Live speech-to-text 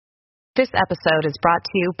This episode is brought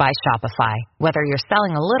to you by Shopify. Whether you're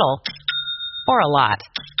selling a little or a lot,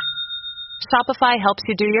 Shopify helps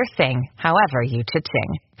you do your thing, however you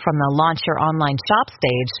cha-ching. From the launch your online shop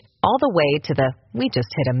stage, all the way to the we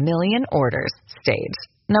just hit 1 million orders stage.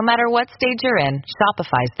 No matter what stage you're in,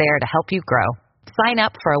 Shopify's there to help you grow. Sign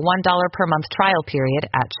up for a $1 per month trial period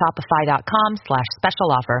at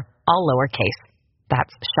shopify.com/special offer, all lowercase.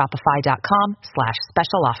 That's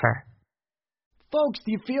shopify.com/special offer. Folks,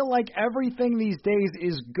 do you feel like everything these days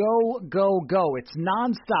is go, go, go? It's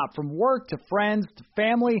nonstop from work to friends to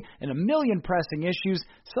family and a million pressing issues.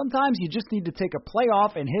 Sometimes you just need to take a play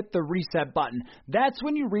off and hit the reset button. That's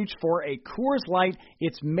when you reach for a Coors Light.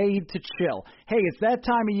 It's made to chill. Hey, it's that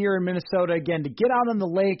time of year in Minnesota again to get out on the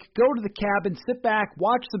lake, go to the cabin, sit back,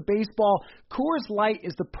 watch the baseball. Coors Light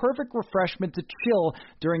is the perfect refreshment to chill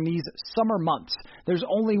during these summer months. There's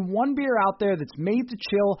only one beer out there that's made to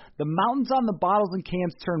chill. The mountains on the bottle and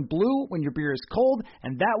cans turn blue when your beer is cold,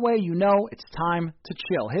 and that way you know it's time to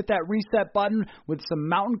chill. Hit that reset button with some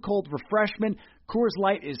mountain cold refreshment. Coors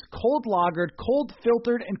Light is cold lagered, cold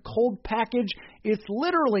filtered, and cold packaged. It's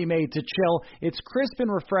literally made to chill. It's crisp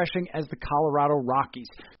and refreshing as the Colorado Rockies.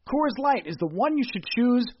 Coors Light is the one you should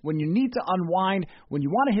choose when you need to unwind, when you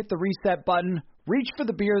want to hit the reset button. Reach for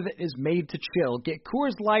the beer that is made to chill. Get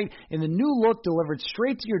Coors Light in the new look delivered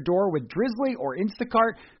straight to your door with Drizzly or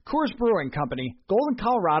Instacart. Coors Brewing Company, Golden,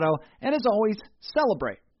 Colorado, and as always,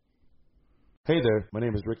 celebrate. Hey there, my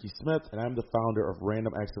name is Ricky Smith, and I'm the founder of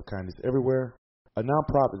Random Acts of Kindness Everywhere, a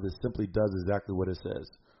nonprofit that simply does exactly what it says: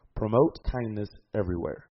 promote kindness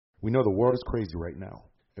everywhere. We know the world is crazy right now.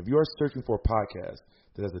 If you are searching for a podcast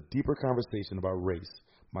that has a deeper conversation about race,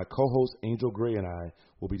 my co-host Angel Gray and I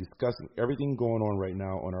will be discussing everything going on right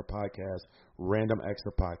now on our podcast, Random Acts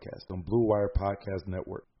of Podcast, on Blue Wire Podcast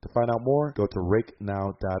Network. To find out more, go to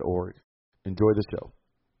rakenow.org. Enjoy the show.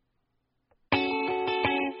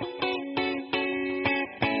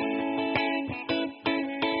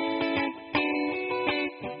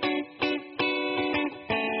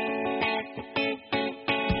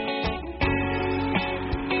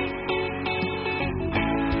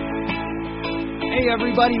 Hey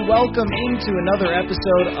everybody, welcome into another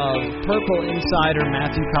episode of Purple Insider.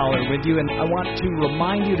 Matthew Collar with you, and I want to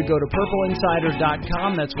remind you to go to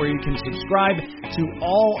purpleinsider.com. That's where you can subscribe to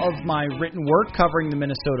all of my written work covering the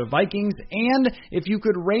Minnesota Vikings, and if you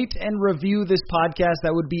could rate and review this podcast,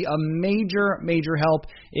 that would be a major help.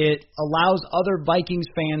 It allows other Vikings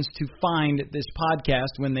fans to find this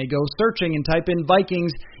podcast when they go searching and type in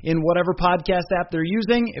Vikings in whatever podcast app they're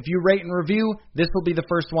using. If you rate and review, this will be the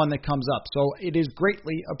first one that comes up. So it is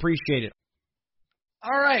greatly appreciated.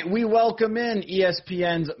 All right, we welcome in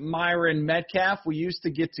ESPN's Myron Metcalf. We used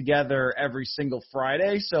to get together every single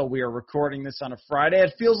Friday, so we are recording this on a Friday.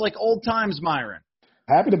 It feels like old times, Myron.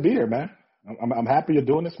 Happy to be here, man. I'm happy you're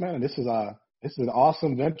doing this, man. And this is an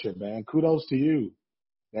awesome venture, man. Kudos to you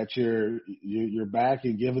that you're back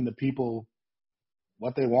and giving the people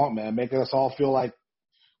what they want, man. Making us all feel like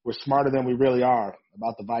we're smarter than we really are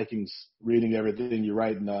about the Vikings, reading everything you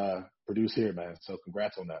write and produce here, man. So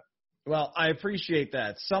congrats on that. Well, I appreciate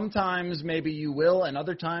that. Sometimes maybe you will, and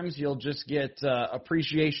other times you'll just get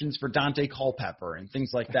appreciations for Dante Culpepper and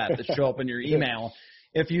things like that show up in your email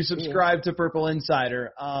if you subscribe to Purple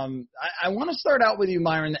Insider. I want to start out with you,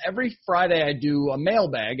 Myron. Every Friday I do a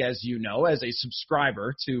mailbag, as you know, as a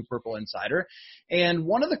subscriber to Purple Insider. And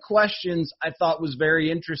one of the questions I thought was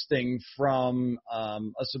very interesting from a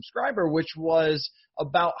subscriber, which was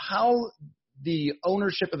about how the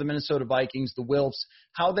ownership of the Minnesota Vikings, the Wilfs,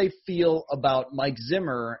 how they feel about Mike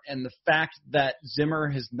Zimmer and the fact that Zimmer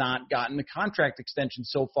has not gotten a contract extension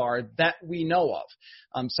so far that we know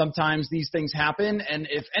of. Sometimes these things happen, and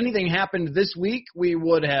if anything happened this week, we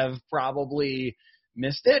would have probably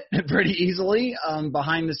missed it pretty easily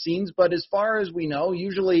behind the scenes. But as far as we know,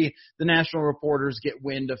 usually the national reporters get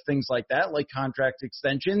wind of things like that, like contract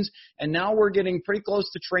extensions. And now we're getting pretty close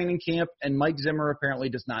to training camp, and Mike Zimmer apparently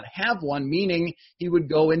does not have one, meaning he would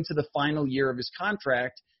go into the final year of his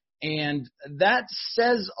contract. And that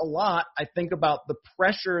says a lot, I think, about the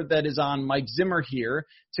pressure that is on Mike Zimmer here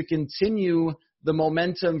to continue the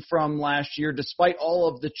momentum from last year, despite all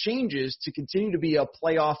of the changes, to continue to be a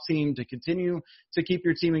playoff team, to continue to keep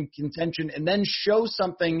your team in contention, and then show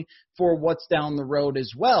something for what's down the road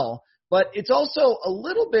as well. But it's also a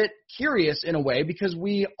little bit curious in a way because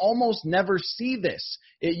we almost never see this.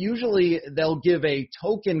 It usually they'll give a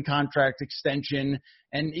token contract extension,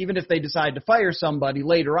 and even if they decide to fire somebody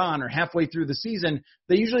later on or halfway through the season,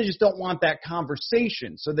 they usually just don't want that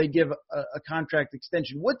conversation, so they give a contract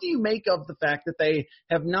extension. What do you make of the fact that they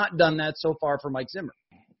have not done that so far for Mike Zimmer?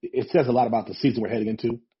 It says a lot about the season we're heading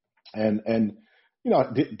into. And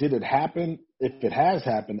did it happen? If it has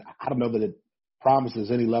happened, I don't know that it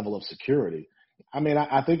promises any level of security. I mean,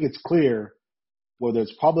 I think it's clear, whether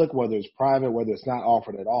it's public, whether it's private, whether it's not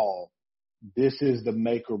offered at all, this is the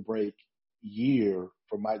make or break year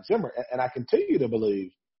for Mike Zimmer. And I continue to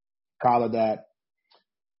believe, Kyler, that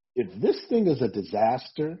if this thing is a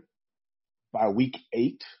disaster by week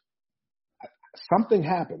 8, something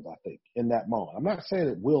happens, I think, in that moment. I'm not saying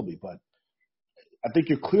it will be, but I think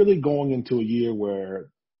you're clearly going into a year where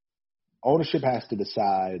ownership has to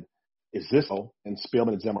decide, is this and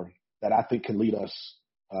Spielman and Zimmer that I think can lead us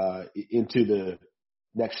into the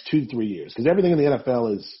next 2 to 3 years? Because everything in the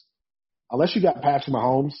NFL is, unless you got Patrick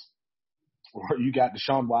Mahomes or you got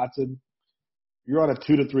Deshaun Watson, you're on a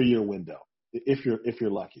 2 to 3 year window if you're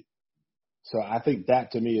lucky. So I think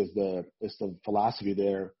that, to me, is the philosophy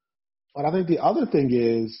there. But I think the other thing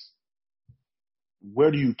is,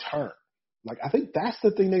 where do you turn? Like, I think that's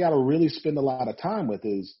the thing they got to really spend a lot of time with,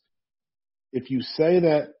 is if you say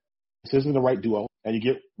that this isn't the right duo and you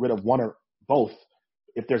get rid of one or both,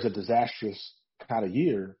 if there's a disastrous kind of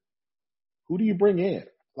year, who do you bring in?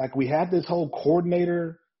 Like, we had this whole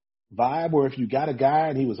coordinator vibe where if you got a guy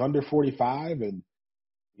and he was under 45 and,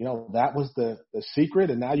 that was the secret,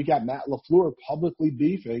 and now you got Matt LaFleur publicly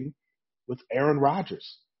beefing with Aaron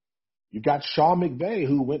Rodgers. You've got Sean McVay,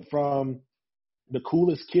 who went from the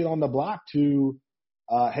coolest kid on the block to,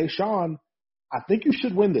 hey, Sean, I think you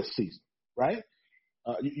should win this season, right?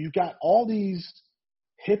 You've got all these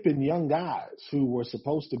hip and young guys who were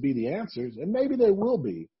supposed to be the answers, and maybe they will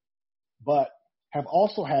be, but have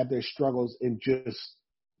also had their struggles in just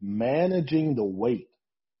managing the weight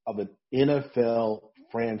of an NFL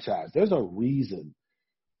franchise. There's a reason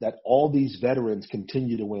that all these veterans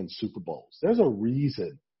continue to win Super Bowls. There's a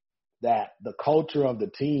reason that the culture of the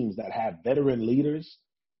teams that have veteran leaders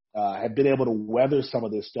have been able to weather some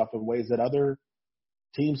of this stuff in ways that other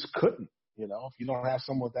teams couldn't, if you don't have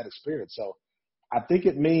someone with that experience. So I think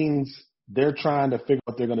it means they're trying to figure out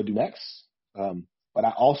what they're going to do next. But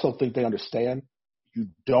I also think they understand you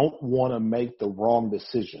don't want to make the wrong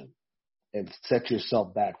decision and set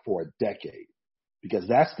yourself back for a decade, because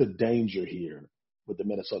that's the danger here with the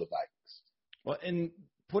Minnesota Vikings. Well, and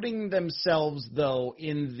putting themselves, though,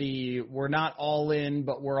 in the we're not all in,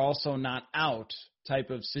 but we're also not out type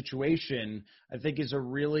of situation, I think is a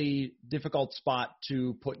really difficult spot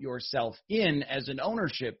to put yourself in as an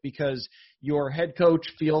ownership, because your head coach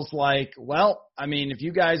feels like, well, I mean, if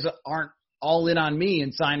you guys aren't all in on me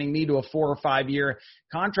and signing me to a 4 or 5 year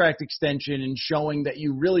contract extension and showing that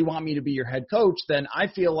you really want me to be your head coach, then I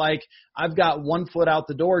feel like I've got one foot out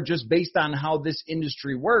the door just based on how this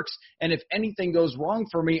industry works. And if anything goes wrong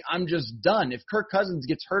for me, I'm just done. If Kirk Cousins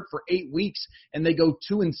gets hurt for 8 weeks and they go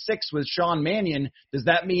 2-6 with Sean Mannion, does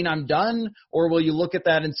that mean I'm done? Or will you look at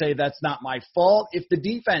that and say that's not my fault? If the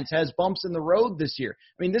defense has bumps in the road this year,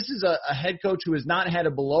 I mean, this is a head coach who has not had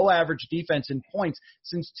a below average defense in points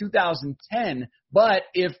since 2010. But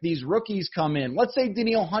if these rookies come in, let's say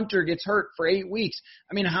Danielle Hunter gets hurt for 8 weeks,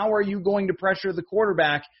 I mean, how are you going to pressure the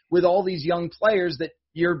quarterback with all these young players that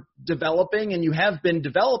you're developing and you have been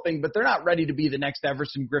developing, but they're not ready to be the next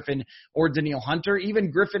Everson Griffin or Danielle Hunter?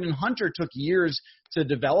 Even Griffin and Hunter took years to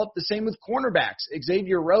develop. The same with cornerbacks.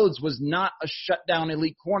 Xavier Rhodes was not a shutdown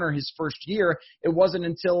elite corner his first year. It wasn't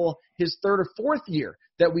until his 3rd or 4th year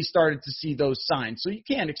that we started to see those signs. So you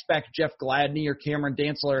can't expect Jeff Gladney or Cameron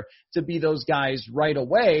Dantzler to be those guys right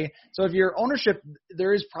away. So if your ownership,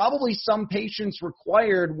 there is probably some patience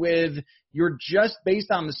required with you're just based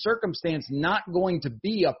on the circumstance not going to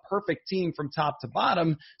be a perfect team from top to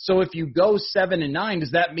bottom. So if you go 7-9,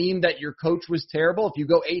 does that mean that your coach was terrible? If you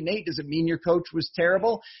go 8-8, does it mean your coach was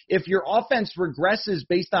terrible? If your offense regresses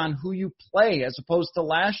based on who you play as opposed to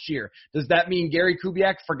last year, does that mean Gary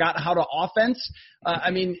Kubiak forgot how to offense?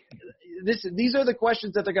 I mean, these are the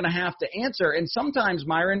questions that they're going to have to answer. And sometimes,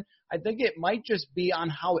 Myron, I think it might just be on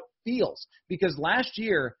how it feels, because last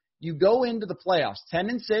year you go into the playoffs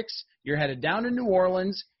 10-6, you're headed down to New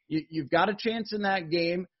Orleans, you've got a chance in that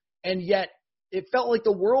game, and yet it felt like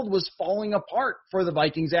the world was falling apart for the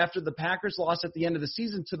Vikings after the Packers lost at the end of the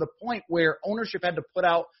season, to the point where ownership had to put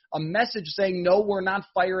out a message saying, no, we're not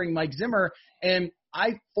firing Mike Zimmer. And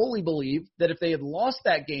I fully believe that if they had lost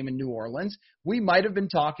that game in New Orleans, we might have been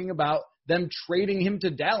talking about them trading him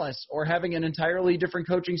to Dallas or having an entirely different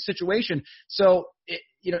coaching situation. So,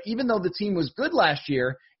 even though the team was good last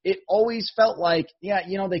year, it always felt like,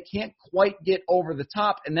 they can't quite get over the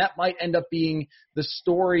top, and that might end up being the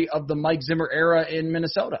story of the Mike Zimmer era in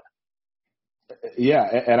Minnesota. Yeah,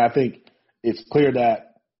 and I think it's clear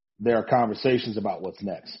that there are conversations about what's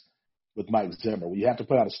next with Mike Zimmer. You have to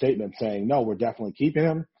put out a statement saying, no, we're definitely keeping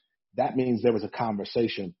him, that means there was a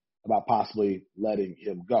conversation about possibly letting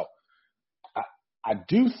him go. I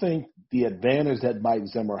do think the advantage that Mike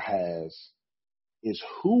Zimmer has is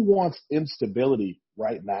who wants instability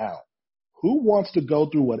right now? Who wants to go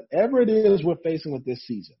through whatever it is we're facing with this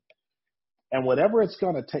season? And whatever it's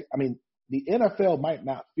going to take, I mean, the NFL might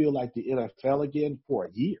not feel like the NFL again for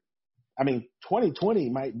a year. I mean, 2020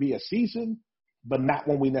 might be a season, but not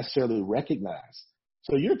one we necessarily recognize.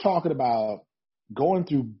 So you're talking about going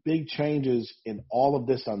through big changes in all of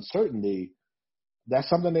this uncertainty. That's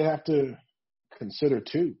something they have to consider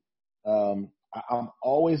too. I'm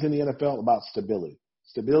always in the NFL about stability.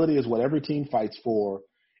 Stability is what every team fights for.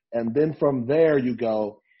 And then from there you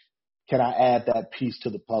go, can I add that piece to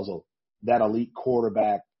the puzzle, that elite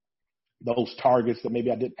quarterback, those targets that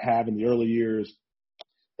maybe I didn't have in the early years,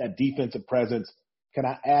 that defensive presence? Can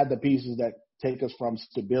I add the pieces that take us from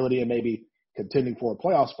stability and maybe contending for a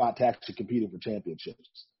playoff spot to actually competing for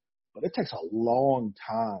championships? But it takes a long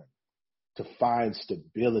time to find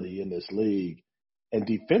stability in this league, and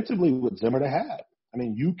defensively with Zimmer to have. I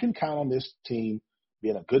mean, you can count on this team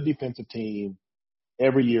being a good defensive team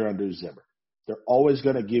every year under Zimmer. They're always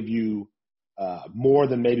going to give you more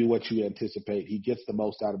than maybe what you anticipate. He gets the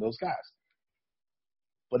most out of those guys.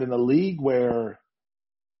 But in a league where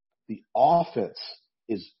the offense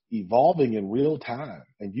is evolving in real time,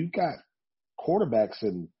 and you've got quarterbacks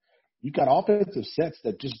and you've got offensive sets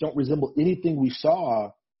that just don't resemble anything we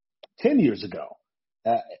saw 10 years ago,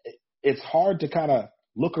 it's hard to kind of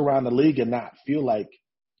look around the league and not feel like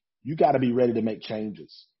you got to be ready to make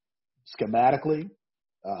changes schematically,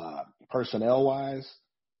 personnel-wise,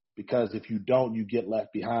 because if you don't, you get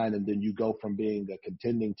left behind, and then you go from being a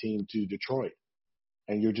contending team to Detroit,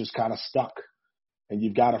 and you're just kind of stuck. And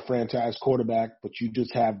you've got a franchise quarterback, but you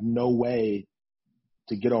just have no way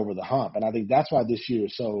to get over the hump. And I think that's why this year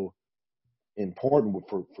is so important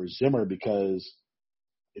for Zimmer, because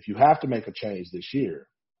if you have to make a change this year,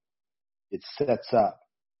 it sets up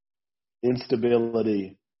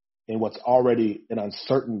instability in what's already an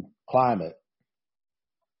uncertain climate.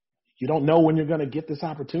 You don't know when you're going to get this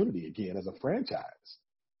opportunity again as a franchise.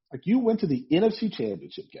 Like, you went to the NFC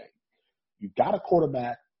Championship game. You got a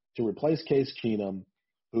quarterback to replace Case Keenum,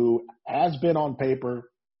 who has been on paper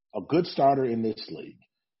a good starter in this league.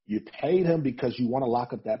 You paid him because you want to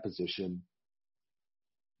lock up that position.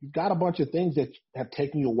 You've got a bunch of things that have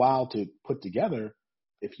taken you a while to put together.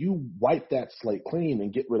 If you wipe that slate clean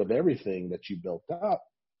and get rid of everything that you built up,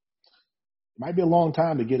 it might be a long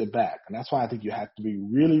time to get it back. And that's why I think you have to be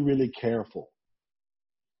really, really careful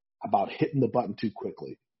about hitting the button too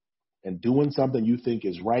quickly and doing something you think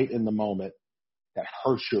is right in the moment that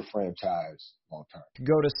hurts your franchise long term.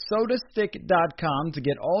 Go to sodastick.com to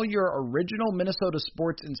get all your original Minnesota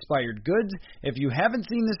sports-inspired goods. If you haven't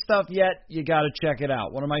seen this stuff yet, you got to check it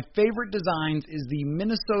out. One of my favorite designs is the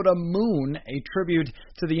Minnesota Moon, a tribute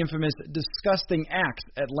to the infamous Disgusting Acts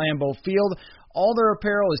at Lambeau Field. All their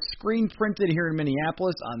apparel is screen printed here in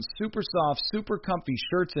Minneapolis on super soft, super comfy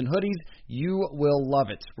shirts and hoodies. You will love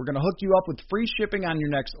it. We're going to hook you up with free shipping on your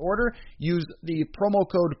next order. Use the promo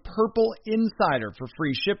code PURPLEINSIDER for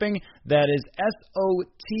free shipping. That is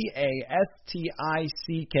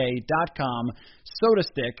SOTASTICK.com.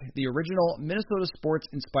 SodaStick, the original Minnesota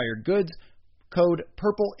sports-inspired goods. Code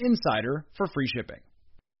PURPLEINSIDER for free shipping.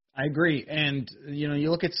 I agree. And, you know,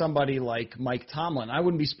 you look at somebody like Mike Tomlin. I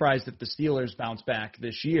wouldn't be surprised if the Steelers bounce back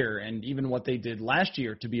this year, and even what they did last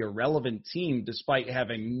year to be a relevant team despite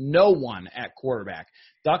having no one at quarterback.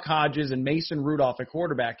 Duck Hodges and Mason Rudolph at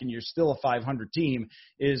quarterback, and you're still a 500 team,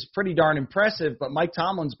 is pretty darn impressive. But Mike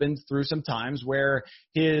Tomlin's been through some times where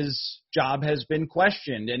his job has been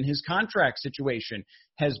questioned and his contract situation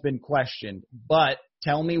has been questioned. But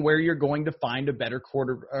tell me where you're going to find a better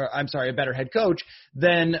a better head coach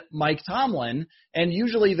than Mike Tomlin. And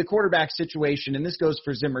usually the quarterback situation, and this goes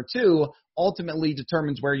for Zimmer too, ultimately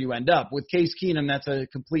determines where you end up. With Case Keenum, that's a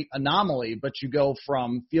complete anomaly, but you go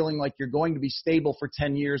from feeling like you're going to be stable for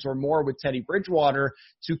 10 years or more with Teddy Bridgewater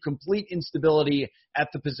to complete instability at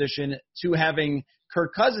the position to having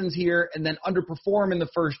Kirk Cousins here and then underperform in the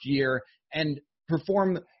first year and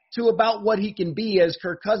perform to about what he can be as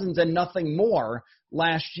Kirk Cousins and nothing more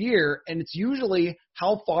last year. And it's usually,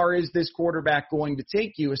 how far is this quarterback going to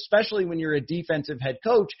take you, especially when you're a defensive head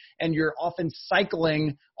coach and you're often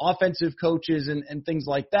cycling offensive coaches and things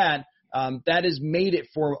like that. That has made it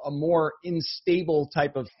for a more unstable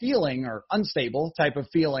type of feeling or unstable type of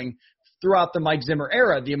feeling throughout the Mike Zimmer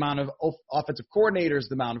era, the amount of offensive coordinators,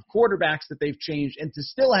 the amount of quarterbacks that they've changed, and to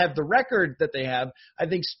still have the record that they have, I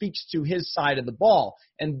think speaks to his side of the ball.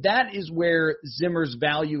 And that is where Zimmer's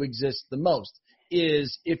value exists the most.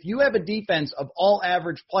 is if you have a defense of all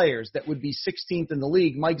average players that would be 16th in the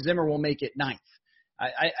league, Mike Zimmer will make it 9th.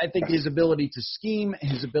 I think his ability to scheme,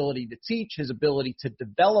 his ability to teach, his ability to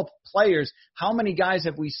develop players, how many guys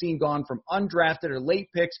have we seen gone from undrafted or late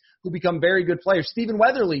picks who become very good players? Stephen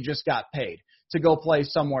Weatherly just got paid to go play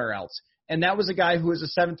somewhere else. And that was a guy who was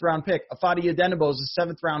a 7th-round pick. Afadi Adenabo is a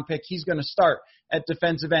 7th-round pick. He's going to start at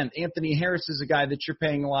defensive end. Anthony Harris is a guy that you're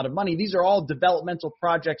paying a lot of money. These are all developmental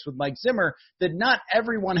projects with Mike Zimmer that not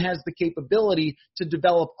everyone has the capability to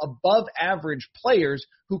develop above-average players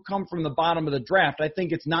who come from the bottom of the draft. I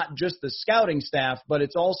think it's not just the scouting staff, but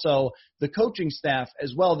it's also the coaching staff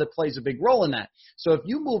as well that plays a big role in that. So if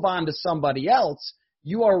you move on to somebody else,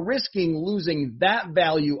 you are risking losing that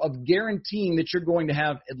value of guaranteeing that you're going to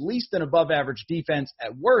have at least an above-average defense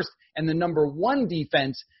at worst and the number 1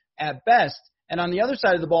 defense at best. And on the other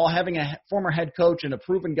side of the ball, having a former head coach and a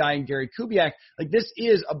proven guy in Gary Kubiak, like this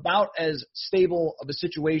is about as stable of a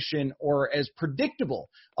situation or as predictable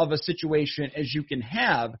of a situation as you can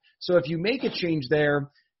have. So if you make a change there,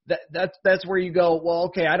 that's where you go, well,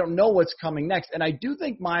 okay, I don't know what's coming next. And I do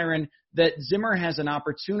think, Myron, that Zimmer has an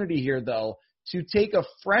opportunity here, though, to take a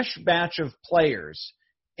fresh batch of players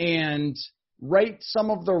and right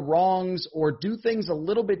some of the wrongs or do things a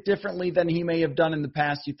little bit differently than he may have done in the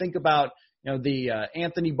past. You think about, the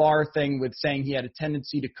Anthony Barr thing with saying he had a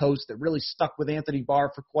tendency to coast that really stuck with Anthony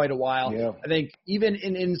Barr for quite a while. Yeah. I think even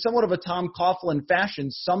in somewhat of a Tom Coughlin fashion,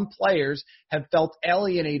 some players have felt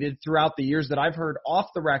alienated throughout the years that I've heard off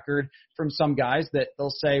the record from some guys that they'll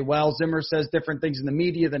say, well, Zimmer says different things in the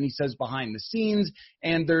media than he says behind the scenes.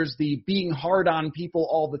 And there's the being hard on people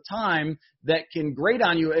all the time that can grate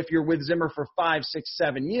on you if you're with Zimmer for 5, 6,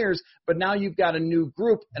 7 years. But now you've got a new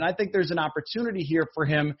group. And I think there's an opportunity here for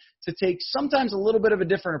him to take sometimes a little bit of a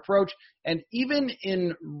different approach. And even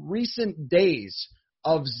in recent days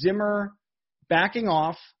of Zimmer backing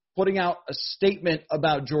off, putting out a statement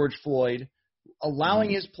about George Floyd, allowing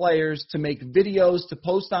his players to make videos, to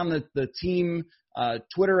post on the team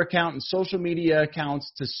Twitter account and social media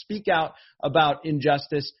accounts, to speak out about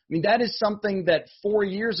injustice. I mean, that is something that 4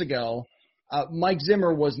 years ago, Mike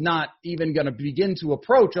Zimmer was not even going to begin to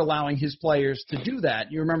approach allowing his players to do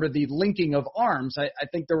that. You remember the linking of arms. I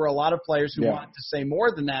think there were a lot of players who wanted to say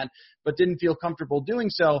more than that, but didn't feel comfortable doing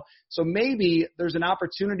so. So maybe there's an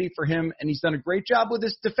opportunity for him, and he's done a great job with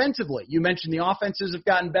this defensively. You mentioned the offenses have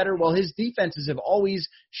gotten better. Well, his defenses have always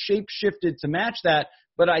shape-shifted to match that.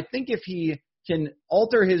 But I think if he can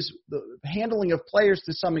alter the handling of players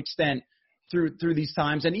to some extent through these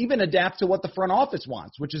times and even adapt to what the front office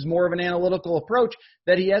wants, which is more of an analytical approach,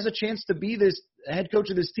 that he has a chance to be this head coach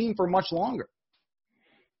of this team for much longer.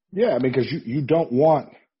 Yeah, I mean, because you don't want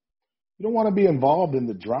to be involved in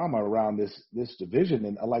the drama around this division.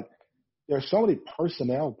 And like, there's so many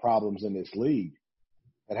personnel problems in this league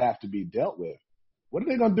that have to be dealt with. What are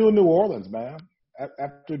they going to do in New Orleans, man,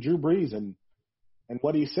 after Drew Brees and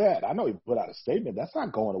what he said? I know he put out a statement. That's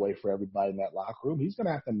not going away for everybody in that locker room. He's going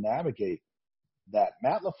to have to navigate that.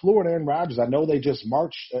 Matt LaFleur and Aaron Rodgers, I know they just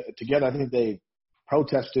marched together. I think they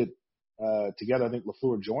protested together. I think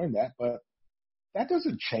LaFleur joined that. But that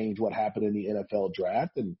doesn't change what happened in the NFL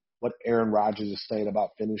draft and what Aaron Rodgers is saying about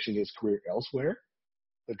finishing his career elsewhere.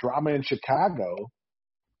 The drama in Chicago,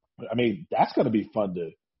 I mean, that's going to be fun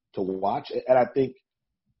to watch. And I think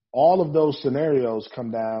all of those scenarios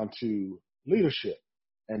come down to leadership.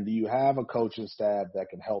 And do you have a coaching staff that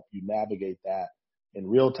can help you navigate that in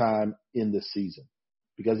real time in the season?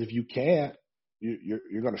 Because if you can't,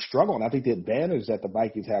 you're going to struggle. And I think the advantage that the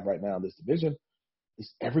Vikings have right now in this division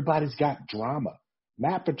is everybody's got drama.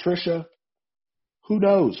 Matt Patricia, who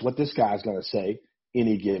knows what this guy's going to say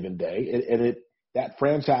any given day. And that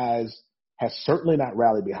franchise has certainly not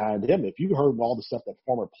rallied behind him. If you heard all the stuff that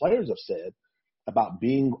former players have said about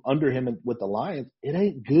being under him with the Lions, it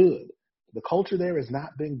ain't good. The culture there has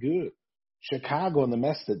not been good. Chicago and the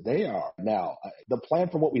mess that they are now, the plan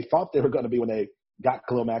from what we thought they were going to be when they got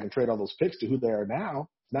Khalil Mack and traded all those picks to who they are now,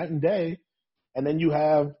 night and day. And then you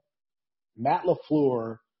have Matt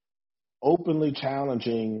LaFleur openly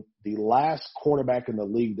challenging the last quarterback in the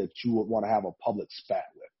league that you would want to have a public spat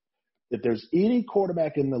with. If there's any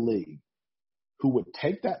quarterback in the league who would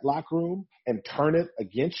take that locker room and turn it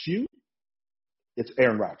against you, it's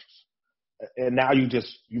Aaron Rodgers. And now you've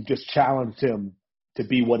just challenged him to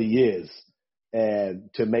be what he is and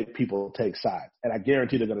to make people take sides. And I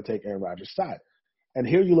guarantee they're going to take Aaron Rodgers' side. And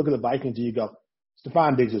here you look at the Vikings and you go,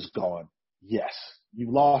 Stephon Diggs is gone. Yes, you've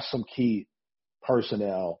lost some key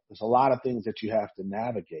personnel. There's a lot of things that you have to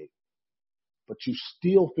navigate. But you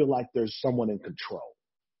still feel like there's someone in control.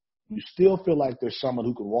 You still feel like there's someone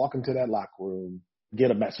who can walk into that locker room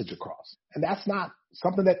get a message across. And that's not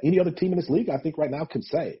something that any other team in this league, I think, right now can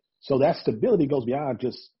say. So that stability goes beyond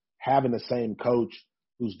just having the same coach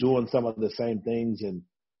who's doing some of the same things and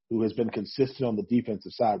who has been consistent on the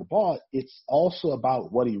defensive side of the ball. It's also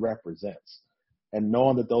about what he represents and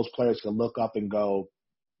knowing that those players can look up and go,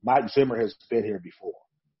 Mike Zimmer has been here before.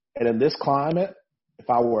 And in this climate, if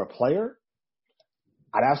I were a player,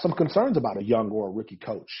 I'd have some concerns about a young or a rookie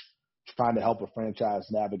coach trying to help a franchise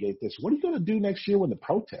navigate this. What are you going to do next year when the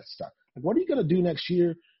protests start? Like, what are you going to do next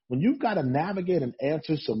year when you've got to navigate and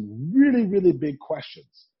answer some really, really big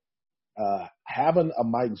questions? Having a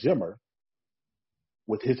Mike Zimmer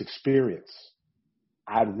with his experience,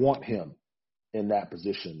 I'd want him in that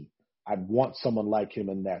position. I'd want someone like him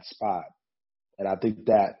in that spot. And I think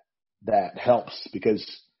that helps because,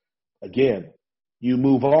 again, you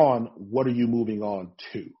move on. What are you moving on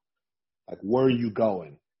to? Like, where are you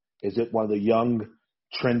going? Is it one of the young,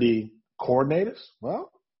 trendy coordinators?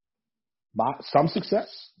 Well, some success.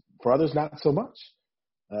 For others, not so much.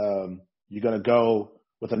 You're going to go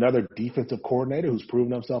with another defensive coordinator who's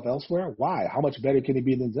proven himself elsewhere. Why? How much better can he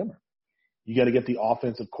be than Zimmer? You got to get the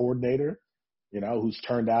offensive coordinator, who's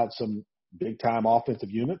turned out some big-time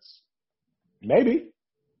offensive units. Maybe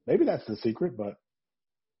that's the secret, but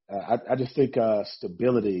I just think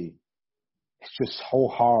stability is just so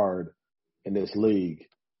hard in this league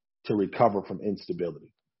to recover from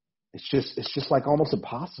instability. It's just like almost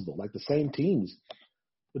impossible. Like the same teams,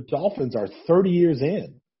 the Dolphins are 30 years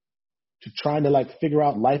in to trying to like figure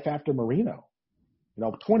out life after Marino,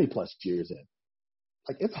 20 plus years in.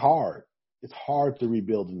 Like it's hard. It's hard to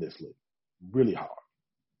rebuild in this league. Really hard.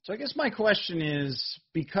 So I guess my question is,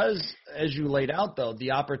 because as you laid out, though,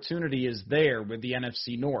 the opportunity is there with the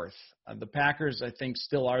NFC North. The Packers, I think,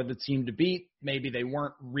 still are the team to beat. Maybe they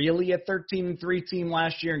weren't really a 13-3 team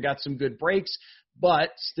last year and got some good breaks, but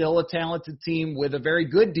still a talented team with a very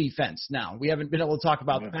good defense now. We haven't been able to talk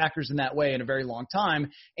about the Packers in that way in a very long time,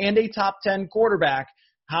 and a top 10 quarterback.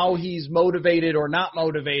 How he's motivated or not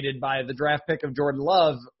motivated by the draft pick of Jordan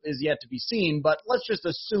Love is yet to be seen, but let's just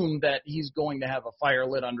assume that he's going to have a fire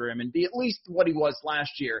lit under him and be at least what he was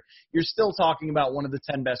last year. You're still talking about one of the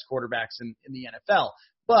 10 best quarterbacks in the NFL.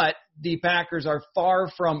 But the Packers are far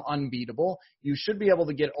from unbeatable. You should be able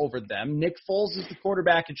to get over them. Nick Foles is the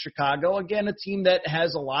quarterback in Chicago. Again, a team that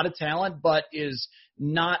has a lot of talent but is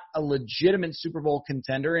not a legitimate Super Bowl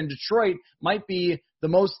contender. And Detroit might be the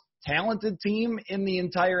most talented team in the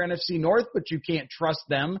entire NFC North, but you can't trust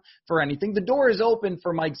them for anything. The door is open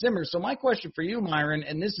for Mike Zimmer. So my question for you, Myron,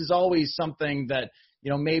 and this is always something that,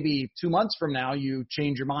 maybe 2 months from now you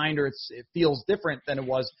change your mind or it feels different than it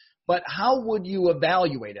was, but how would you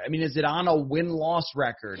evaluate it? I mean, is it on a win-loss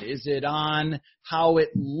record? Is it on how it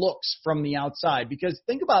looks from the outside? Because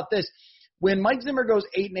think about this. When Mike Zimmer goes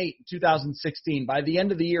 8-8 in 2016, by the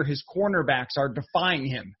end of the year, his cornerbacks are defying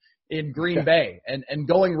him in Green Bay and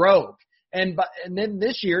going rogue. And then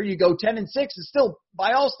this year you go 10-6. It's still,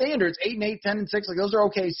 by all standards, 8-8, 10-6. Like those are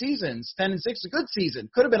okay seasons. 10-6 is a good season.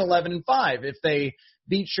 Could have been 11-5 if they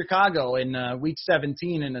beat Chicago in week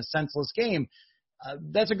 17 in a senseless game.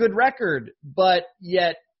 That's a good record, but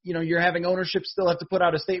yet, you're having ownership still have to put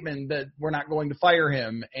out a statement that we're not going to fire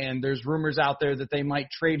him, and there's rumors out there that they might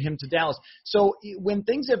trade him to Dallas. So when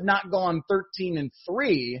things have not gone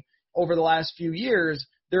 13-3 over the last few years,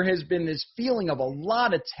 there has been this feeling of a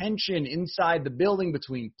lot of tension inside the building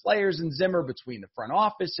between players and Zimmer, between the front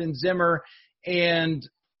office and Zimmer, and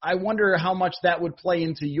I wonder how much that would play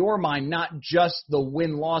into your mind, not just the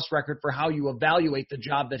win-loss record for how you evaluate the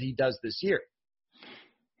job that he does this year.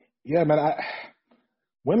 Yeah, man,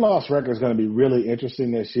 win-loss record is going to be really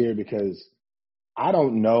interesting this year because I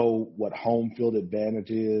don't know what home field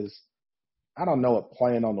advantage is. I don't know what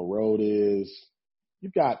playing on the road is.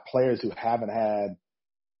 You've got players who haven't had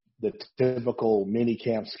the typical mini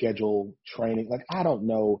camp schedule training. Like, I don't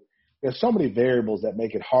know. There's so many variables that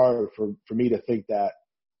make it hard for me to think that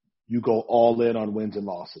you go all in on wins and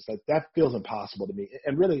losses. Like, that feels impossible to me.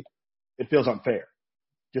 And really, it feels unfair,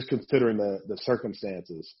 just considering the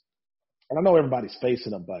circumstances. And I know everybody's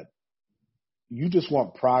facing them, but you just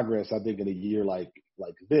want progress, I think, in a year like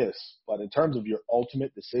this. But in terms of your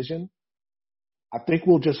ultimate decision, I think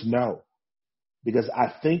we'll just know. Because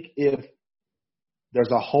I think if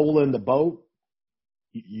there's a hole in the boat,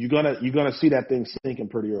 you're gonna see that thing sinking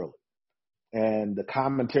pretty early. And the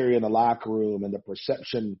commentary in the locker room and the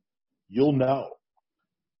perception, you'll know.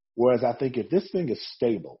 Whereas I think if this thing is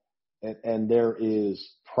stable and there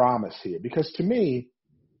is promise here, because to me,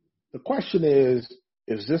 the question is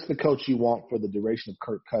this the coach you want for the duration of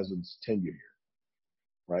Kirk Cousins' tenure here?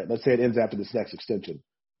 Right? Let's say it ends after this next extension.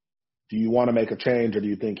 Do you want to make a change, or do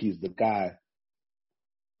you think he's the guy?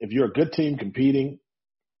 if you're a good team competing,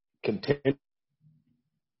 contending,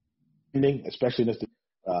 especially in this,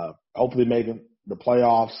 hopefully making the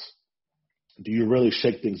playoffs, do you really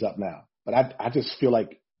shake things up now? But I just feel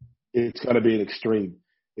like it's going to be an extreme.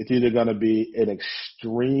 It's either going to be an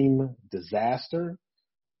extreme disaster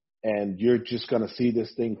and you're just going to see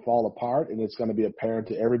this thing fall apart, and it's going to be apparent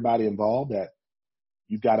to everybody involved that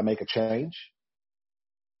you've got to make a change,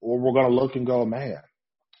 or we're going to look and go, man,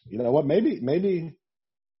 you know what, maybe we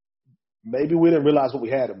didn't realize what we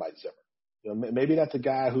had in Mike Zimmer. You know, maybe that's a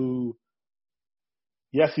guy who,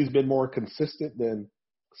 yes, he's been more consistent than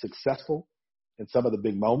successful in some of the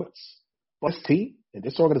big moments. But this team and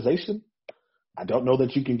this organization, I don't know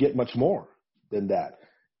that you can get much more than that.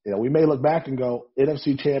 You know, we may look back and go,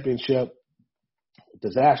 NFC Championship,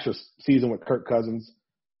 disastrous season with Kirk Cousins.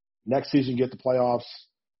 Next season, you get the playoffs,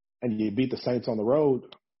 and you beat the Saints on the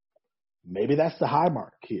road. Maybe that's the high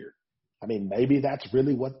mark here. I mean, maybe that's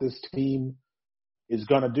really what this team is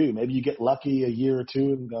going to do. Maybe you get lucky a year or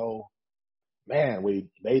two and go, man, we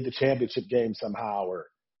made the championship game somehow, or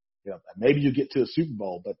you know, maybe you get to a Super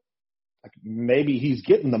Bowl, but like maybe he's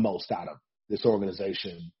getting the most out of this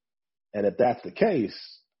organization. And if that's the case,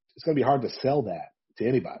 it's going to be hard to sell that to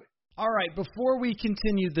anybody. All right, before we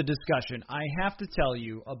continue the discussion, I have to tell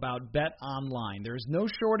you about Bet Online. There's no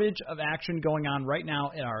shortage of action going on right now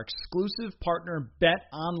in our exclusive partner, Bet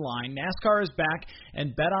Online. NASCAR is back,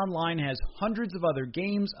 and Bet Online has hundreds of other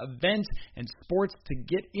games, events, and sports to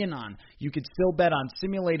get in on. You can still bet on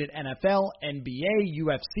simulated NFL, NBA,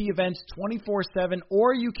 UFC events 24/7,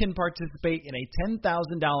 or you can participate in a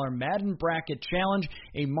 $10,000 Madden Bracket Challenge,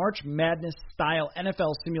 a March Madness-style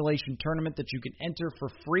NFL simulation tournament that you can enter for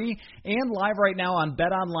free. And live right now on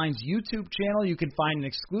BetOnline's YouTube channel, you can find an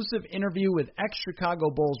exclusive interview with ex-Chicago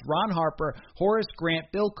Bulls Ron Harper, Horace Grant,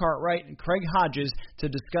 Bill Cartwright, and Craig Hodges to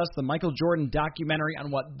discuss the Michael Jordan documentary on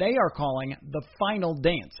what they are calling the Final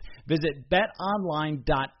Dance. Visit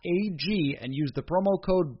betonline.ag and use the promo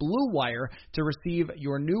code BlueWire to receive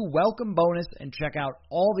your new welcome bonus and check out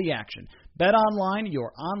all the action. BetOnline,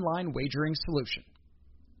 your online wagering solution.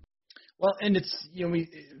 Well, and it's, you know, we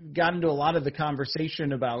got into a lot of the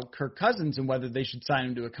conversation about Kirk Cousins and whether they should sign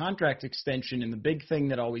him to a contract extension. And the big thing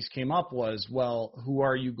that always came up was, well, who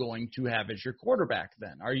are you going to have as your quarterback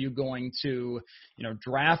then? Are you going to, you know,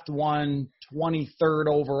 draft one 23rd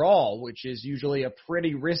overall, which is usually a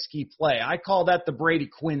pretty risky play? I call that the Brady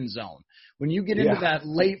Quinn zone. When you get into that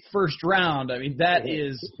late first round, I mean, that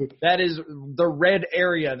is the red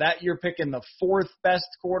area. That you're picking the fourth best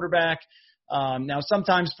quarterback. Now,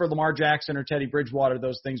 sometimes for Lamar Jackson or Teddy Bridgewater,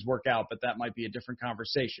 those things work out, but that might be a different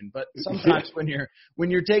conversation. But sometimes when you're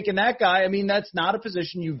taking that guy, I mean, that's not a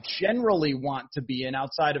position you generally want to be in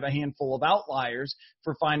outside of a handful of outliers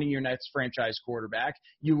for finding your next franchise quarterback.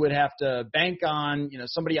 You would have to bank on, you know,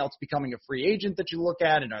 somebody else becoming a free agent that you look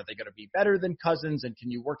at, and are they going to be better than Cousins, and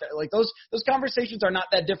can you work at, like those conversations are not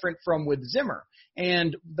that different from with Zimmer.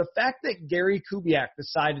 And the fact that Gary Kubiak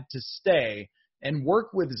decided to stay and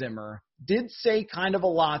work with Zimmer did say kind of a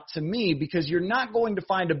lot to me, because you're not going to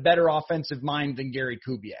find a better offensive mind than Gary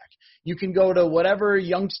Kubiak. You can go to whatever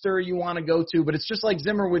youngster you want to go to, but it's just like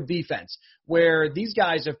Zimmer with defense, where these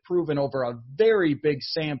guys have proven over a very big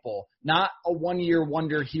sample, not a one-year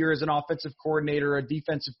wonder here as an offensive coordinator, a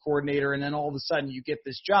defensive coordinator, and then all of a sudden you get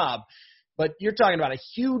this job. But you're talking about a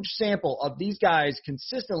huge sample of these guys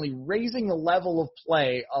consistently raising the level of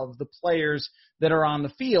play of the players that are on the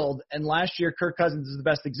field. And last year, Kirk Cousins is the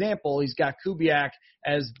best example. He's got Kubiak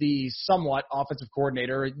as the somewhat offensive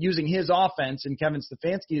coordinator, using his offense, and Kevin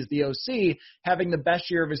Stefanski as the OC, having the best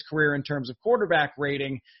year of his career in terms of quarterback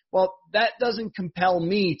rating. Well, that doesn't compel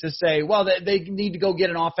me to say, well, they need to go get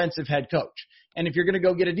an offensive head coach. And if you're going to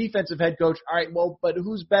go get a defensive head coach, all right, well, but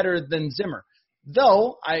who's better than Zimmer?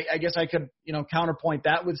 Though, I guess I could, you know, counterpoint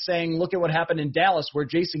that with saying, look at what happened in Dallas, where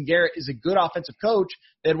Jason Garrett is a good offensive coach.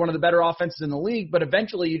 They had one of the better offenses in the league, but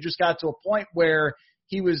eventually you just got to a point where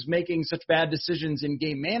he was making such bad decisions in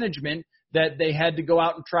game management that they had to go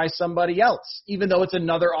out and try somebody else, even though it's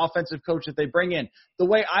another offensive coach that they bring in. The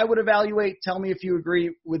way I would evaluate, tell me if you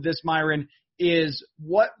agree with this, Myron, is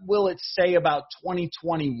what will it say about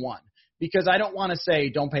 2021? Because I don't want to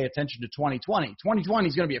say don't pay attention to 2020. 2020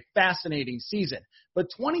 is going to be a fascinating season.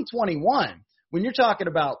 But 2021, when you're talking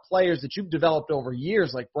about players that you've developed over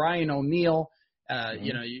years, like Brian O'Neill,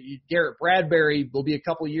 you know, Garrett Bradbury will be a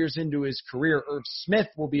couple of years into his career. Irv Smith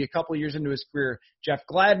will be a couple of years into his career. Jeff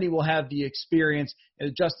Gladney will have the experience.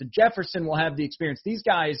 Justin Jefferson will have the experience. These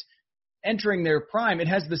guys, entering their prime, it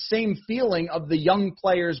has the same feeling of the young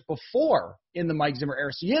players before in the Mike Zimmer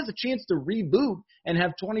era. So he has a chance to reboot and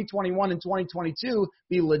have 2021 and 2022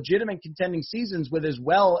 be legitimate contending seasons with as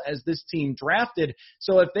well as this team drafted.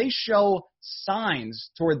 So if they show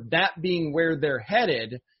signs toward that being where they're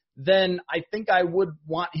headed, then I think I would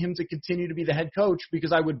want him to continue to be the head coach,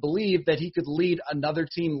 because I would believe that he could lead another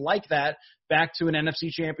team like that back to an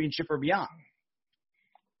NFC championship or beyond.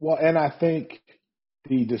 Well, and I think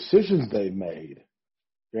the decisions they've made,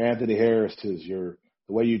 your Anthony Harris's, the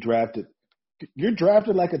way you drafted, you're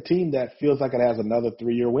drafted like a team that feels like it has another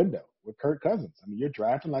 3-year window with Kirk Cousins. I mean, you're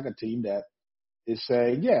drafting like a team that is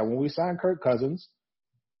saying, yeah, when we signed Kirk Cousins,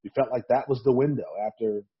 we felt like that was the window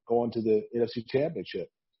after going to the NFC Championship.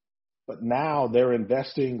 But now they're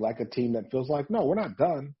investing like a team that feels like, no, we're not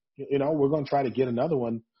done. We're going to try to get another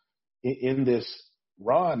one in this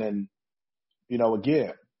run. And,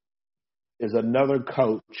 again, is another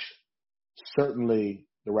coach certainly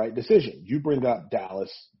the right decision? You bring up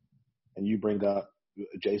Dallas and you bring up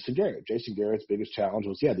Jason Garrett. Jason Garrett's biggest challenge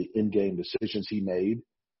was, the in-game decisions he made.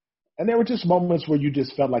 And there were just moments where you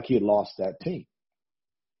just felt like he had lost that team.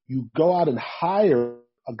 You go out and hire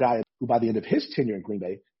a guy who by the end of his tenure in Green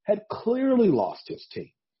Bay had clearly lost his team.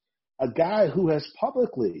 A guy who has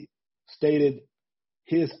publicly stated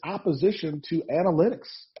his opposition to analytics.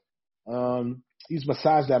 He's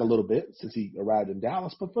massaged that a little bit since he arrived in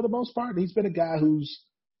Dallas, but for the most part, he's been a guy who's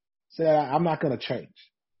said, I'm not going to change.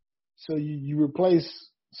 So you replace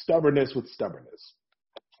stubbornness with stubbornness.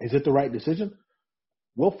 Is it the right decision?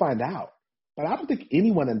 We'll find out. But I don't think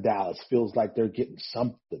anyone in Dallas feels like they're getting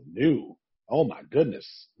something new. Oh, my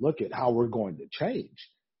goodness, look at how we're going to change.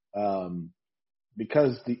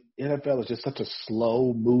 Because the NFL is just such a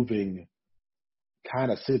slow-moving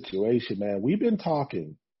kind of situation, man. We've been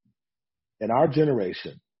talking in our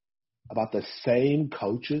generation about the same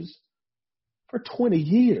coaches for 20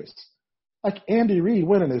 years. Like Andy Reid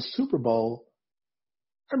winning his Super Bowl.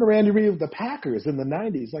 I remember Andy Reid with the Packers in the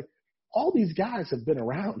 90s. Like, all these guys have been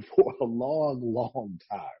around for a long, long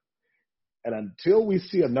time. And until we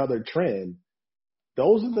see another trend,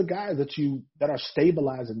 those are the guys that are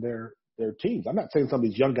stabilizing their teams. I'm not saying some of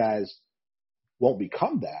these young guys won't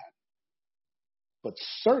become that, but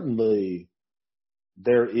certainly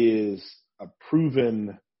there is a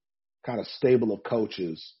proven kind of stable of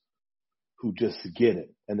coaches who just get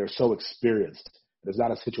it, and they're so experienced. There's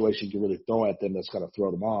not a situation you can really throw at them that's going to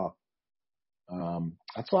throw them off.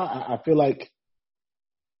 That's why I feel like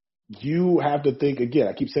you have to think, again,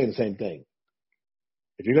 I keep saying the same thing.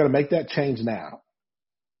 If you're going to make that change now,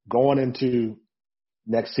 going into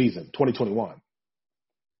next season, 2021,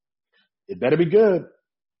 it better be good.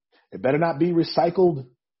 It better not be recycled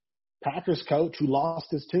Packers coach who lost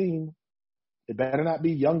his team. It better not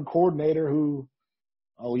be young coordinator who,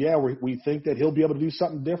 we think that he'll be able to do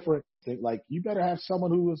something different. Like, you better have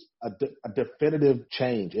someone who is a definitive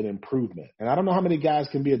change and improvement. And I don't know how many guys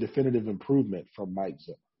can be a definitive improvement from Mike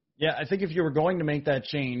Zimmer. Yeah, I think if you were going to make that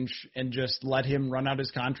change and just let him run out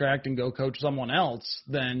his contract and go coach someone else,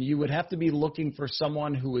 then you would have to be looking for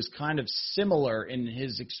someone who is kind of similar in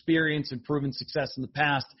his experience and proven success in the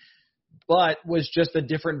past, but was just a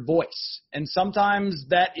different voice. And sometimes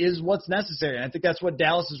that is what's necessary. And I think that's what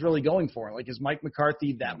Dallas is really going for. Like, is Mike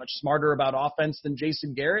McCarthy that much smarter about offense than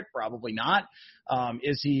Jason Garrett? Probably not.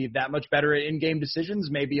 Is he that much better at in-game decisions?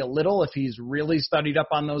 Maybe a little, if he's really studied up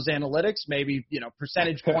on those analytics, maybe,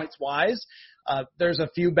 percentage points wise. There's a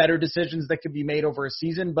few better decisions that could be made over a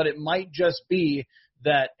season, but it might just be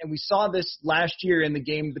that, and we saw this last year in the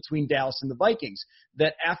game between Dallas and the Vikings,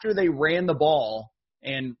 that after they ran the ball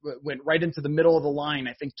and went right into the middle of the line,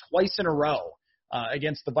 I think twice in a row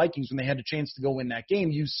against the Vikings when they had a chance to go win that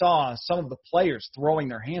game, you saw some of the players throwing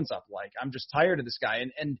their hands up like, I'm just tired of this guy.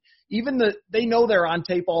 And even they know they're on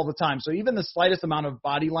tape all the time. So even the slightest amount of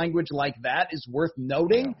body language like that is worth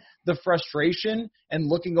noting. The frustration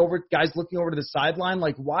and guys looking over to the sideline,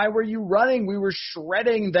 like, why were you running? We were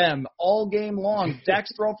shredding them all game long.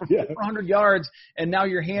 Dak's throwing for 400 yards, and now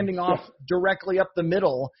you're handing off directly up the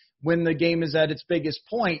middle when the game is at its biggest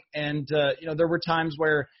point. And, there were times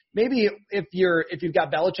where maybe if you've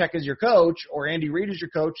got Belichick as your coach or Andy Reid as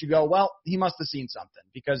your coach, you go, well, he must have seen something,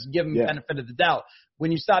 because give him the benefit of the doubt.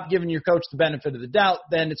 When you stop giving your coach the benefit of the doubt,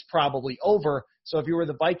 then it's probably over. So if you were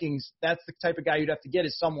the Vikings, that's the type of guy you'd have to get,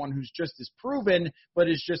 is someone who's just as proven, but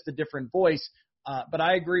is just a different voice. But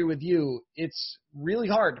I agree with you. It's really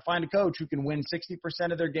hard to find a coach who can win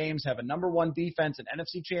 60% of their games, have a number one defense, an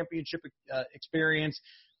NFC championship experience,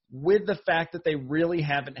 with the fact that they really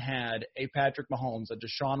haven't had a Patrick Mahomes, a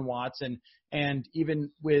Deshaun Watson, and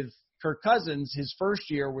even with Kirk Cousins, his first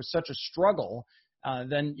year was such a struggle.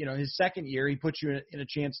 then, his second year, he puts you in a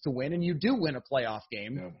chance to win, and you do win a playoff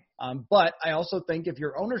game. Yeah. But I also think if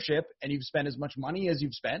you're ownership and you've spent as much money as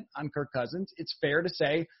you've spent on Kirk Cousins, it's fair to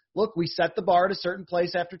say, look, we set the bar at a certain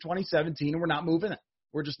place after 2017, and we're not moving it.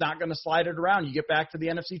 We're just not going to slide it around. You get back to the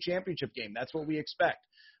NFC Championship game. That's what we expect.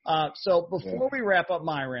 So before we wrap up,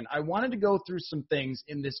 Myron, I wanted to go through some things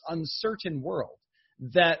in this uncertain world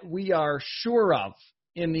that we are sure of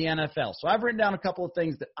in the NFL. So I've written down a couple of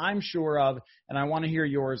things that I'm sure of, and I want to hear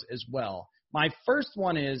yours as well. My first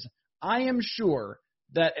one is I am sure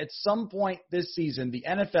that at some point this season, the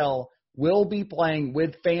NFL will be playing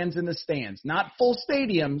with fans in the stands. Not full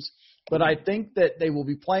stadiums, but I think that they will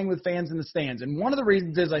be playing with fans in the stands. And one of the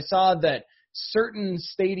reasons is I saw that certain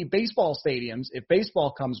baseball stadiums, if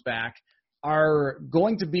baseball comes back, are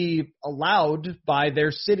going to be allowed by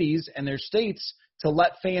their cities and their states to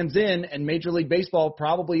let fans in, and Major League Baseball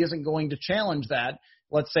probably isn't going to challenge that.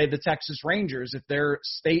 Let's say the Texas Rangers, if their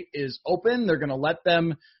state is open, they're going to let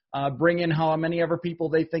them bring in how many ever people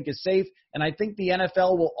they think is safe. And I think the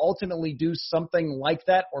NFL will ultimately do something like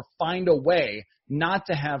that or find a way not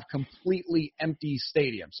to have completely empty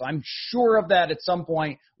stadiums. So I'm sure of that at some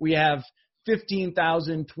point. We have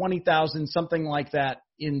 15,000, 20,000, something like that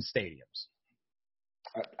in stadiums.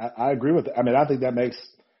 I agree with it. I mean, I think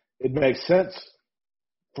it makes sense.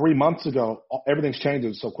 3 months ago, everything's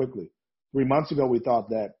changing so quickly. 3 months ago, we thought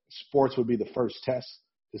that sports would be the first test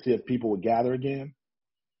to see if people would gather again.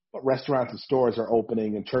 But restaurants and stores are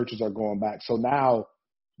opening and churches are going back. So now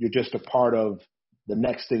you're just a part of the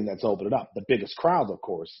next thing that's opening up. The biggest crowds, of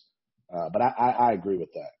course. But I agree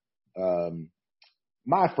with that.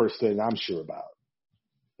 My first thing I'm sure about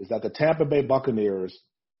is that the Tampa Bay Buccaneers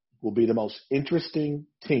will be the most interesting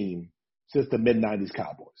team since the mid-'90s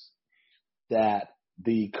Cowboys. That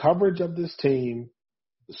the coverage of this team,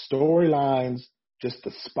 the storylines, just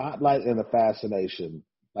the spotlight and the fascination,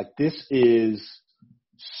 like this is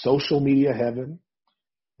social media heaven.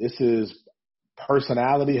 This is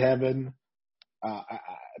personality heaven.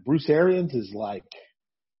 Bruce Arians is like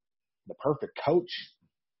the perfect coach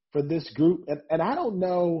for this group. And I don't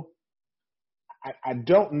know, I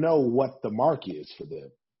don't know what the mark is for them.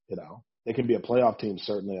 They can be a playoff team,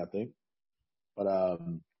 certainly, I think. But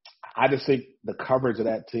I just think the coverage of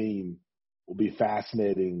that team will be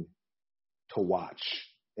fascinating to watch.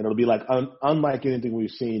 And it'll be like unlike anything we've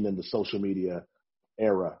seen in the social media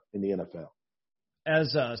era in the NFL.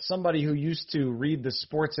 As somebody who used to read the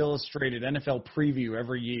Sports Illustrated NFL preview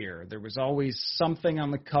every year, there was always something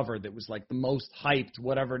on the cover that was like the most hyped,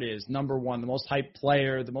 whatever it is, number one, the most hyped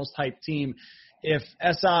player, the most hyped team. If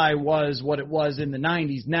SI was what it was in the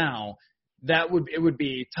 90s now, it would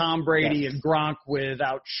be Tom Brady and Gronk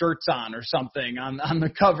without shirts on or something on the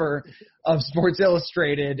cover of Sports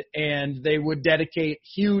Illustrated, and they would dedicate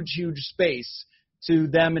huge space to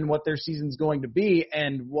them and what their season's going to be.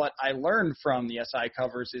 And what I learned from the SI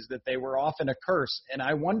covers is that they were often a curse. And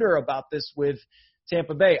I wonder about this with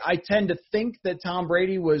Tampa Bay. I tend to think that Tom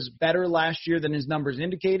Brady was better last year than his numbers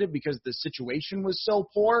indicated because the situation was so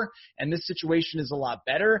poor, and this situation is a lot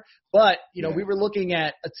better. But, we were looking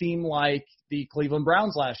at a team like the Cleveland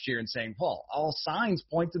Browns last year and saying, well, all signs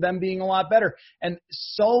point to them being a lot better. And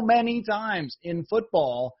so many times in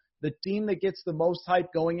football, the team that gets the most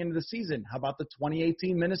hype going into the season, how about the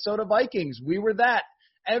 2018 Minnesota Vikings? We were that.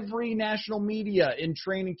 Every national media in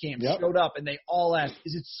training camp showed up, and they all asked,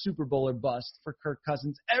 is it Super Bowl or bust for Kirk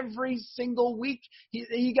Cousins? Every single week,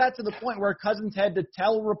 he got to the point where Cousins had to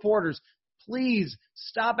tell reporters, please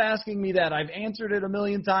stop asking me that. I've answered it a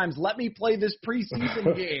million times. Let me play this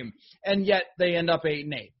preseason game. And yet they end up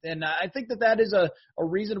 8-8. And I think that is a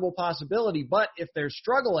reasonable possibility. But if they're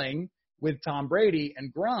struggling with Tom Brady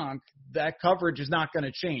and Gronk, that coverage is not going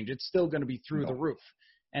to change. It's still going to be through the roof.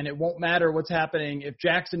 And it won't matter what's happening. If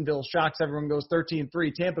Jacksonville shocks everyone, goes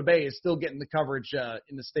 13-3, Tampa Bay is still getting the coverage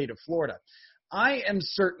in the state of Florida. I am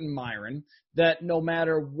certain, Myron, that no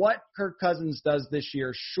matter what Kirk Cousins does this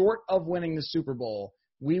year, short of winning the Super Bowl,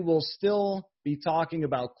 we will still be talking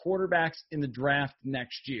about quarterbacks in the draft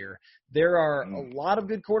next year. There are a lot of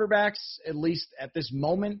good quarterbacks, at least at this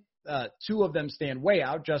moment. Two of them stand way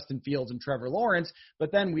out, Justin Fields and Trevor Lawrence.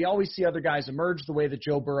 But then we always see other guys emerge the way that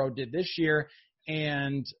Joe Burrow did this year.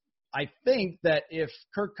 And I think that if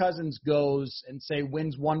Kirk Cousins goes and, say,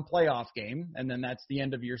 wins one playoff game, and then that's the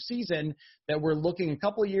end of your season, that we're looking a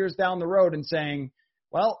couple of years down the road and saying,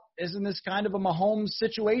 well, isn't this kind of a Mahomes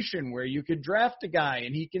situation where you could draft a guy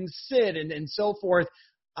and he can sit and so forth?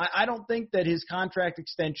 I don't think that his contract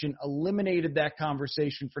extension eliminated that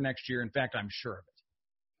conversation for next year. In fact, I'm sure of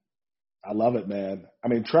it. I love it, man. I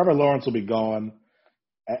mean, Trevor Lawrence will be gone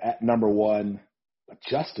at number one, but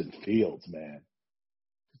Justin Fields, man.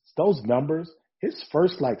 those numbers, his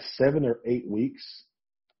first like 7 or 8 weeks,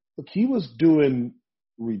 look, he was doing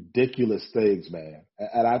ridiculous things, man.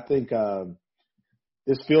 And I think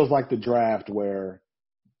this feels like the draft where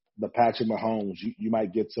the Patrick Mahomes, you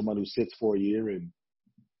might get someone who sits for a year and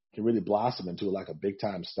can really blossom into like a big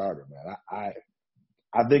time starter, man.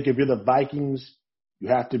 I think if you're the Vikings, you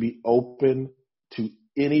have to be open to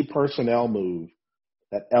any personnel move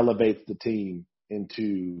that elevates the team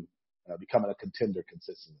into becoming a contender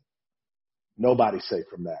consistently. Nobody's safe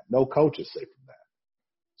from that. No coach is safe from that.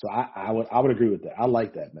 So I would agree with that. I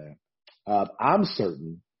like that, man. I'm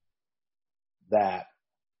certain that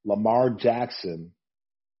Lamar Jackson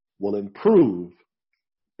will improve,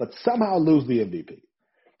 but somehow lose the MVP.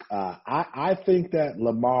 I think that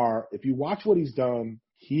Lamar, if you watch what he's done,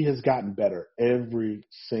 he has gotten better every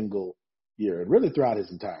single year and really throughout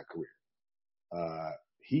his entire career.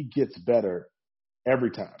 He gets better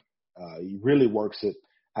every time. He really works it.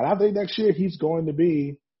 And I think next year he's going to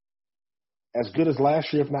be as good as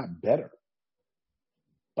last year, if not better.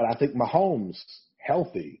 But I think Mahomes,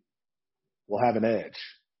 healthy, will have an edge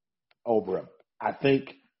over him. I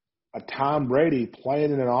think a Tom Brady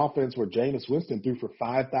playing in an offense where Jameis Winston threw for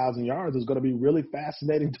 5,000 yards is going to be really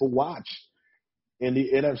fascinating to watch in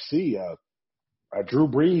the NFC. Drew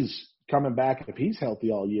Brees coming back if he's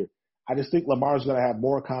healthy all year. I just think Lamar's going to have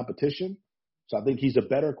more competition. So I think he's a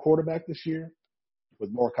better quarterback this year with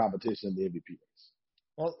more competition in the MVP race.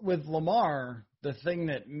 Well, with Lamar, the thing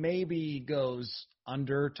that maybe goes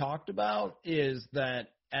under talked about is that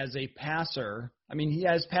as a passer, I mean, he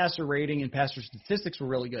has passer rating and passer statistics were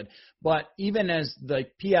really good, but even as the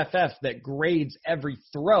PFF that grades every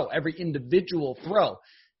throw, every individual throw,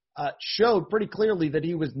 showed pretty clearly that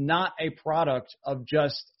he was not a product of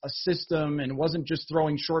just a system and wasn't just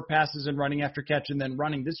throwing short passes and running after catch and then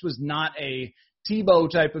running. This was not a Tebow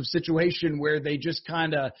type of situation where they just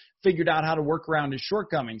kind of figured out how to work around his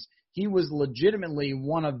shortcomings. He was legitimately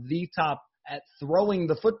one of the top at throwing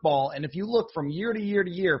the football. And if you look from year to year to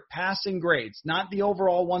year, passing grades, not the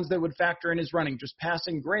overall ones that would factor in his running, just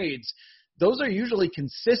passing grades, those are usually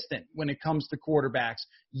consistent when it comes to quarterbacks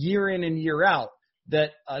year in and year out.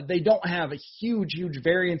 That they don't have huge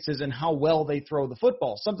variances in how well they throw the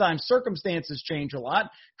football. Sometimes circumstances change a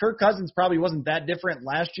lot. Kirk Cousins probably wasn't that different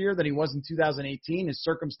last year than he was in 2018. His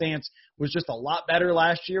circumstance was just a lot better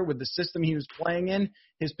last year with the system he was playing in.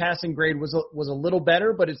 His passing grade was a little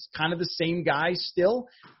better, but it's kind of the same guy still.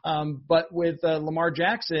 But with Lamar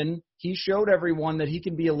Jackson, he showed everyone that he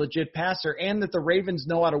can be a legit passer and that the Ravens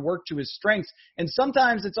know how to work to his strengths. And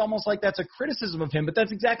sometimes it's almost like that's a criticism of him, but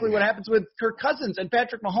that's exactly what happens with Kirk Cousins and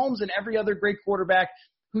Patrick Mahomes and every other great quarterback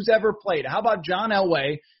who's ever played. How about John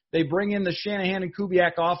Elway? They bring in the Shanahan and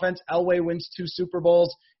Kubiak offense. Elway wins 2 Super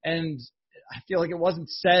Bowls, and I feel like it wasn't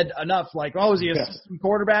said enough, like, oh, is he a system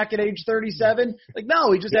quarterback at age 37? Like,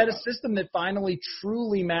 no, he just had a system that finally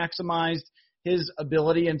truly maximized his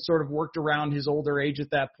ability and sort of worked around his older age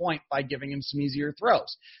at that point by giving him some easier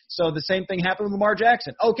throws. So the same thing happened with Lamar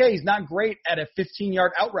Jackson. Okay, he's not great at a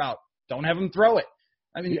 15-yard out route. Don't have him throw it.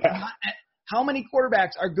 I mean, how many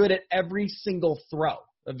quarterbacks are good at every single throw?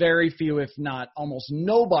 Very few, if not almost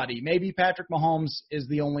nobody. Maybe Patrick Mahomes is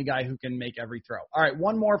the only guy who can make every throw. All right,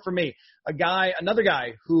 one more for me. Another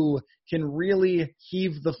guy who can really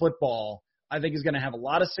heave the football, I think is going to have a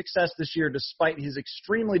lot of success this year despite his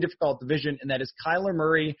extremely difficult division, and that is Kyler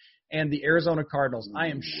Murray and the Arizona Cardinals. I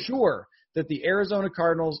am sure that the Arizona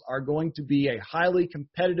Cardinals are going to be a highly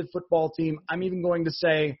competitive football team. I'm even going to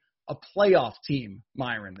say a playoff team,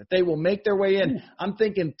 Myron, that they will make their way in. I'm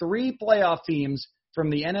thinking 3 playoff teams from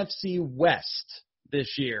the NFC West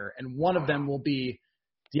this year, and one of them will be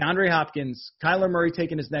DeAndre Hopkins, Kyler Murray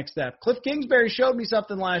taking his next step. Cliff Kingsbury showed me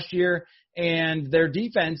something last year, and their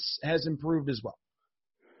defense has improved as well.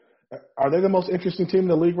 Are they the most interesting team in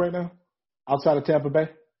the league right now, outside of Tampa Bay?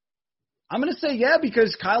 I'm going to say yeah,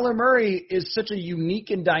 because Kyler Murray is such a unique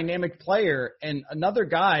and dynamic player, and another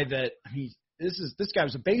guy that this guy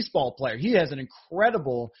was a baseball player. He has an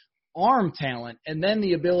incredible arm talent, and then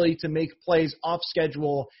the ability to make plays off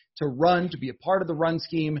schedule, to run, to be a part of the run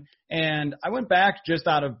scheme. And I went back just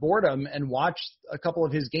out of boredom and watched a couple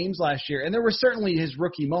of his games last year, and there were certainly his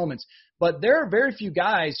rookie moments, but there are very few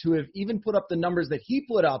guys who have even put up the numbers that he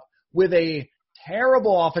put up with a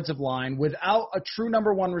terrible offensive line, without a true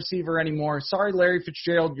number 1 receiver anymore. Sorry, Larry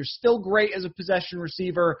Fitzgerald, you're still great as a possession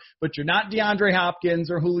receiver, but you're not DeAndre Hopkins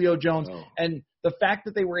or Julio Jones. No. And the fact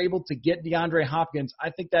that they were able to get DeAndre Hopkins, I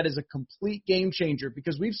think that is a complete game changer,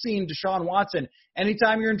 because we've seen Deshaun Watson,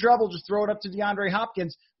 anytime you're in trouble, just throw it up to DeAndre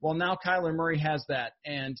Hopkins. Well, now Kyler Murray has that.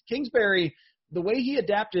 And Kingsbury, the way he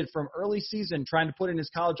adapted from early season trying to put in his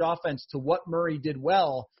college offense to what Murray did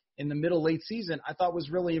well, in the middle, late season, I thought was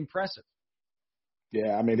really impressive.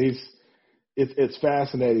 Yeah, I mean, it's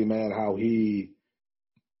fascinating, man, how he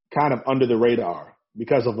kind of under the radar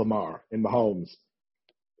because of Lamar and Mahomes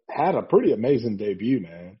had a pretty amazing debut,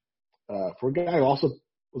 man. For a guy who also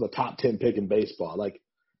was a top 10 pick in baseball, like,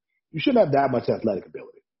 you shouldn't have that much athletic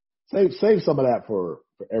ability. Save some of that for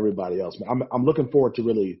everybody else, man. I'm looking forward to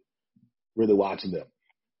really watching them.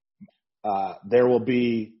 There will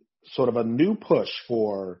be sort of a new push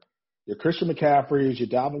for your Christian McCaffreys, your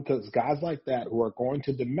Dalvin Cooks, guys like that who are going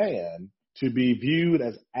to demand to be viewed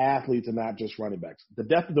as athletes and not just running backs. The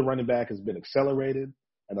depth of the running back has been accelerated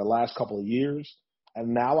in the last couple of years,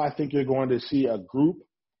 and now I think you're going to see a group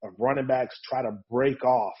of running backs try to break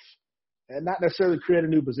off and not necessarily create a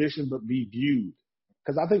new position, but be viewed.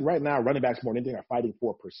 Because I think right now running backs more than anything are fighting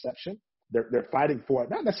for perception. They're fighting for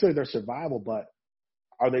not necessarily their survival, but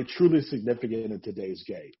are they truly significant in today's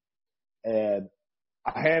game? And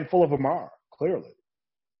a handful of them are, clearly.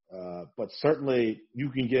 But certainly you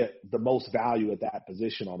can get the most value at that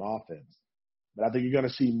position on offense. But I think you're going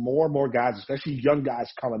to see more and more guys, especially young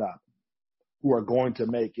guys coming up, who are going to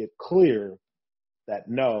make it clear that,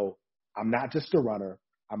 no, I'm not just a runner.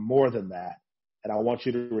 I'm more than that. And I want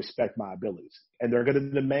you to respect my abilities. And they're going to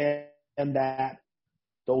demand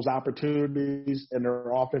those opportunities in their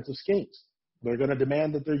offensive schemes. They're going to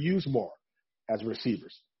demand that they're used more as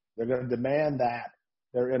receivers. They're going to demand that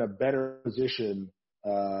they're in a better position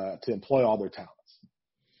to employ all their talents.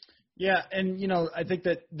 Yeah, and, I think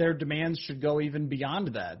that their demands should go even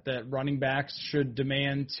beyond that running backs should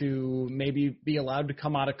demand to maybe be allowed to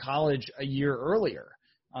come out of college a year earlier.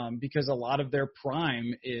 Because a lot of their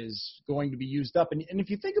prime is going to be used up. And if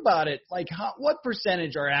you think about it, like what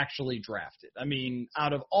percentage are actually drafted? I mean,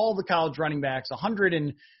 out of all the college running backs,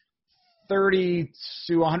 130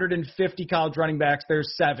 to 150 college running backs,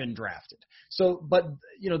 there's 7 drafted. So, but,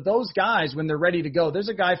 those guys, when they're ready to go, there's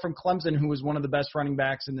a guy from Clemson who was one of the best running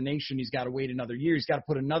backs in the nation. He's got to wait another year. He's got to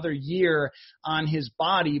put another year on his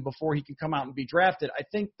body before he can come out and be drafted. I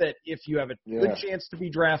think that if you have a good chance to be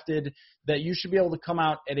drafted, that you should be able to come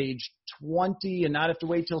out at age 20 and not have to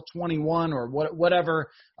wait till 21 or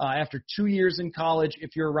whatever after 2 years in college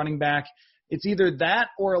if you're a running back. It's either that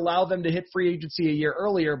or allow them to hit free agency a year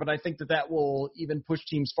earlier, but I think that will even push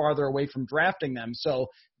teams farther away from drafting them. So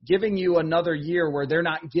giving you another year where they're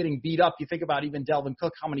not getting beat up, you think about even Dalvin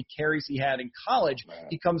Cook, how many carries he had in college.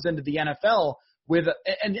 He comes into the NFL with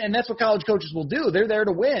and that's what college coaches will do. They're there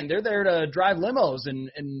to win. They're there to drive limos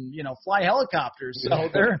and fly helicopters. So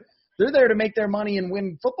they're there to make their money and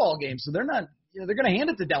win football games. So they're not they're going to hand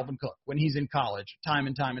it to Dalvin Cook when he's in college time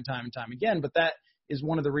and time again, but that is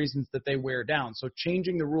one of the reasons that they wear down. So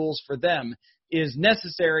changing the rules for them is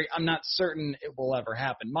necessary. I'm not certain it will ever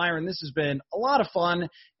happen. Myron, this has been a lot of fun,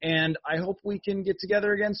 and I hope we can get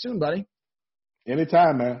together again soon, buddy.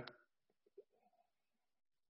 Anytime, man.